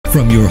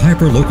From your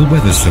hyperlocal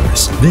weather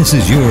source, this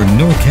is your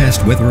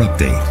Norcast Weather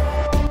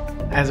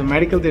Update. As a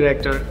medical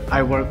director,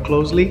 I work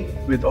closely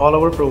with all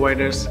our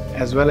providers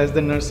as well as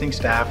the nursing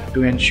staff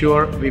to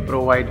ensure we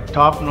provide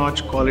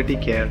top-notch quality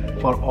care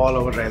for all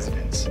our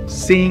residents.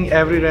 Seeing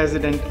every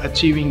resident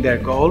achieving their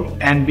goal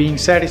and being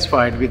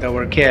satisfied with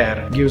our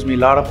care gives me a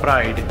lot of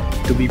pride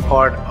to be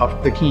part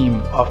of the team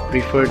of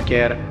preferred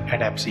care at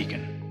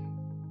Absecon.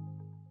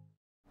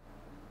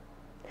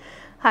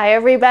 Hi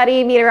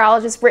everybody,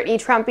 meteorologist Brittany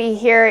Trumpy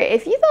here.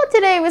 If you thought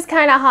today was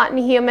kind of hot and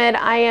humid,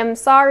 I am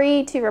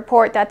sorry to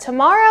report that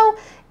tomorrow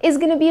is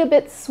going to be a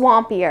bit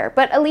swampier,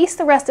 but at least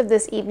the rest of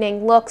this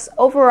evening looks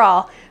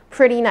overall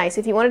pretty nice.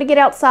 If you wanted to get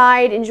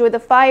outside, enjoy the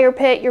fire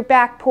pit, your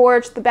back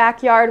porch, the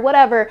backyard,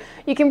 whatever,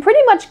 you can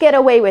pretty much get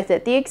away with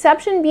it. The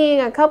exception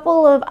being a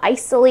couple of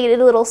isolated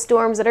little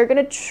storms that are going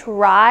to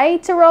try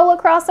to roll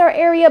across our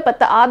area, but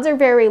the odds are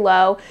very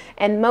low,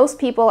 and most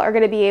people are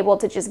going to be able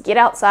to just get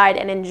outside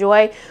and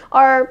enjoy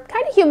our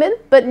kind of humid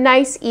but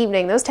nice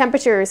evening. Those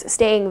temperatures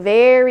staying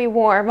very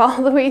warm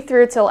all the way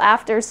through till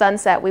after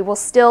sunset. We will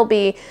still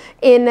be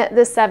in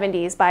the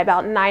 70s by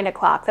about 9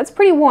 o'clock. That's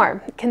pretty warm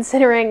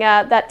considering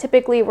that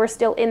typically we're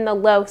still in the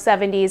low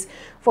 70s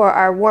for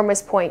our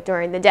warmest point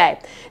during the day.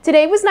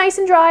 Today was nice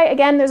and dry.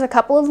 Again, there's a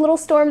couple of little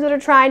storms that are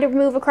trying to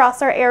move across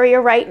our area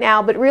right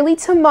now, but really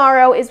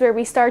tomorrow is where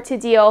we start to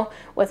deal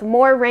with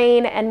more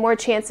rain and more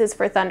chances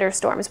for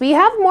thunderstorms. We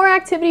have more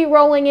activity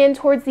rolling in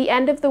towards the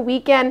end of the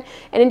weekend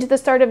and into the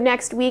start of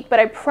next week, but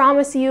I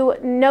promise you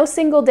no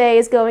single day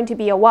is going to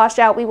be a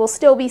washout. We will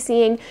still be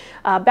seeing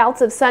bouts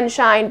of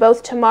sunshine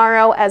both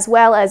tomorrow as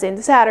well as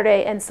in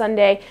Saturday and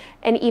Sunday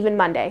and even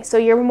Monday. So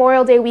your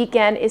Memorial Day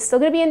weekend is still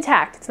going to be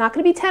intact. It's not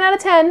going to be 10 out of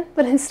 10,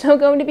 but it's still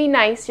going to be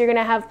nice. You're going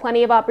to have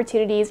plenty of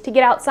opportunities to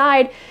get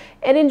outside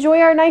and enjoy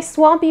our nice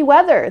swampy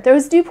weather.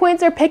 Those dew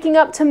points are picking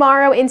up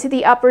tomorrow into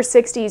the upper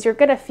 60s. You're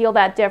going to feel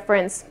that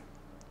difference.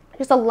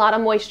 Just a lot of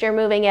moisture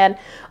moving in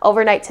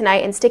overnight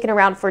tonight and sticking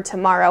around for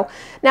tomorrow.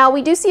 Now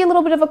we do see a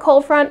little bit of a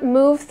cold front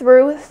move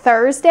through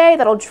Thursday.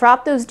 That'll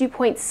drop those dew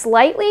points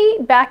slightly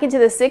back into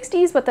the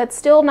 60s, but that's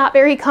still not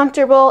very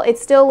comfortable.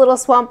 It's still a little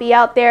swampy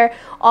out there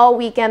all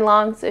weekend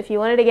long. So if you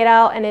wanted to get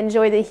out and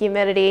enjoy the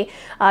humidity,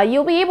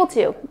 you'll be able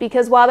to,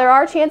 because while there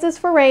are chances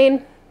for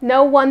rain,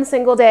 no one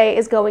single day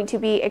is going to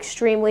be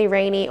extremely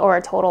rainy or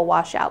a total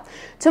washout.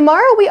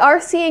 Tomorrow we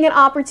are seeing an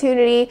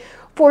opportunity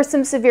for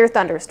some severe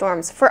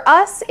thunderstorms. For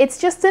us, it's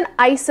just an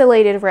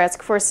isolated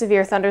risk for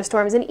severe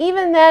thunderstorms. And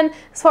even then,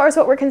 as far as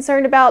what we're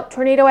concerned about,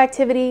 tornado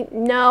activity,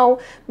 no,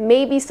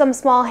 maybe some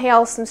small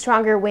hail, some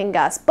stronger wind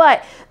gusts.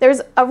 But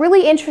there's a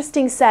really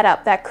interesting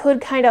setup that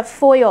could kind of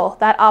foil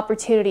that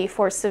opportunity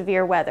for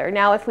severe weather.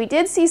 Now, if we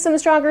did see some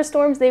stronger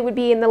storms, they would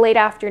be in the late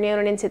afternoon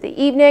and into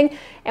the evening.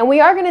 And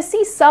we are going to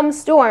see some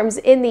storms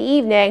in the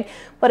evening.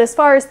 But as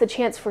far as the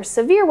chance for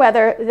severe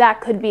weather,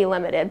 that could be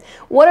limited.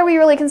 What are we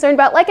really concerned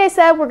about? Like I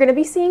said, we're going to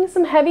be seeing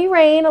some heavy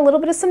rain, a little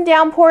bit of some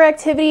downpour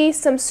activity,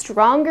 some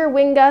stronger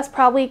wind gusts,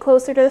 probably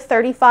closer to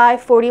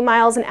 35, 40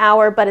 miles an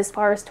hour. But as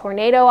far as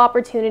tornado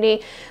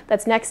opportunity,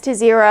 that's next to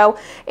zero.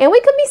 And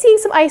we could be seeing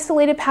some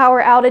isolated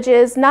power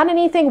outages, not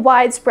anything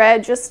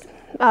widespread, just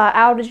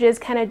outages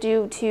kind of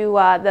due to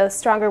the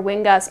stronger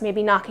wind gusts,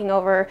 maybe knocking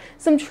over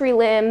some tree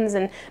limbs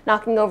and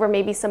knocking over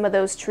maybe some of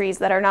those trees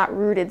that are not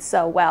rooted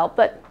so well.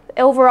 But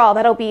overall,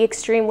 that'll be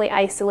extremely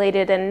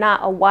isolated and not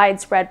a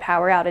widespread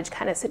power outage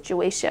kind of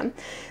situation.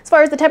 As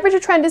far as the temperature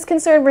trend is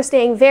concerned, we're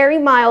staying very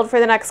mild for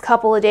the next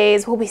couple of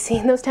days. We'll be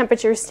seeing those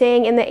temperatures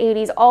staying in the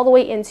 80s all the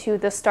way into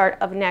the start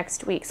of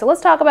next week. So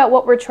let's talk about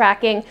what we're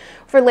tracking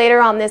for later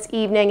on this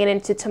evening and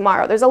into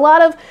tomorrow. There's a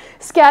lot of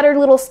scattered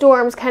little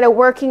storms kind of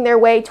working their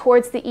way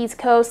towards the East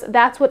Coast.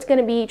 That's what's going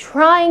to be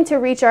trying to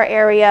reach our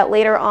area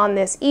later on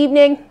this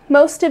evening.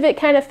 Most of it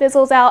kind of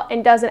fizzles out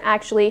and doesn't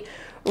actually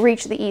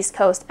reach the East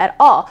Coast at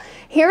all.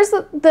 Here's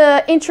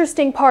the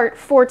interesting part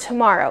for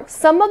tomorrow.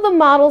 Some of the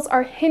models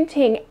are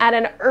hinting at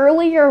an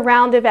earlier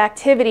round of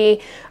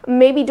activity,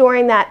 maybe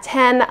during that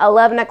 10,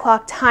 11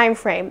 o'clock time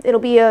frame.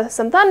 It'll be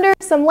some thunder,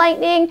 some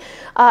lightning,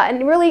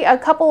 and really a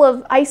couple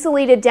of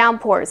isolated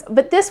downpours.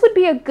 But this would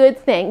be a good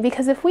thing,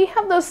 because if we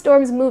have those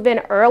storms move in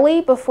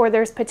early before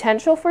there's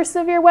potential for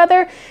severe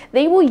weather,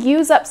 they will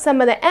use up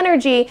some of the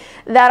energy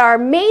that our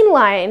main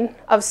line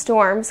of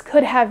storms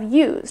could have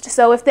used.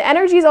 So if the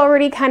energy is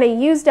already kind of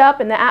used up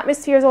and the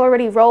atmosphere is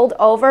already rolled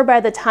over by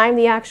the time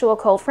the actual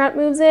cold front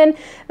moves in,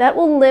 that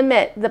will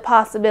limit the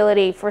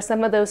possibility for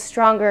some of those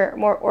stronger,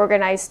 more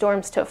organized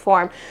storms to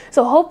form.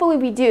 So hopefully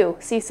we do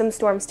see some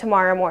storms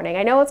tomorrow morning.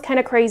 I know it's kind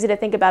of crazy to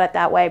think about it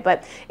that way,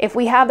 but if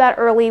we have that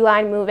early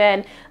line move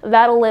in,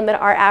 that'll limit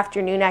our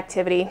afternoon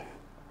activity.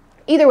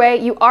 Either way,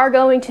 you are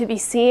going to be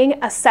seeing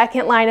a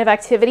second line of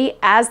activity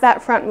as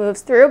that front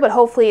moves through, but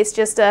hopefully it's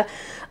just a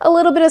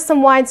little bit of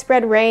some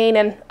widespread rain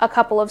and a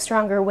couple of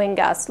stronger wind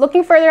gusts.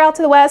 Looking further out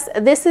to the west,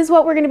 this is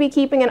what we're going to be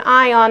keeping an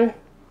eye on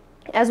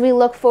as we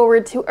look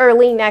forward to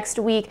early next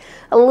week.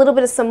 A little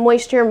bit of some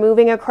moisture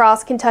moving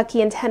across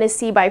Kentucky and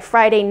Tennessee by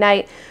Friday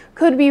night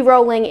could be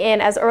rolling in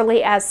as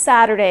early as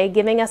Saturday,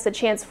 giving us a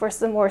chance for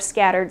some more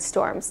scattered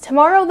storms.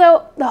 Tomorrow,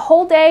 though, the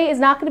whole day is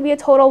not going to be a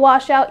total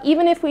washout.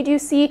 Even if we do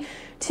see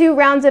 2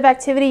 rounds of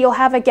activity, you'll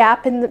have a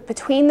gap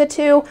between the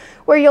two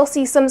where you'll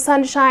see some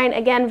sunshine.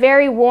 Again,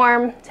 very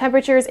warm,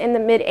 temperatures in the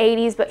mid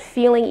 80s, but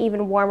feeling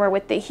even warmer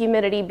with the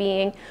humidity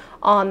being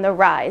on the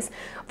rise.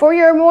 For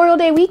your Memorial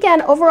Day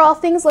weekend, overall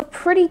things look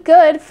pretty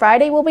good.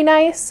 Friday will be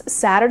nice,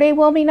 Saturday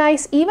will be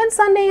nice, even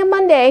Sunday and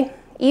Monday.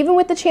 Even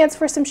with the chance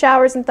for some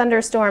showers and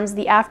thunderstorms,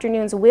 the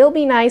afternoons will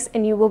be nice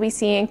and you will be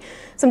seeing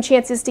some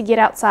chances to get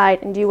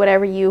outside and do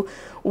whatever you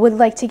would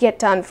like to get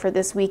done for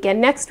this weekend.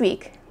 Next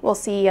week, we'll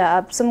see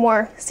some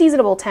more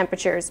seasonable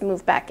temperatures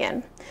move back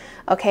in.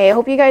 Okay, I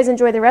hope you guys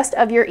enjoy the rest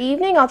of your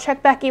evening. I'll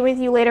check back in with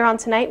you later on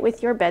tonight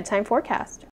with your bedtime forecast.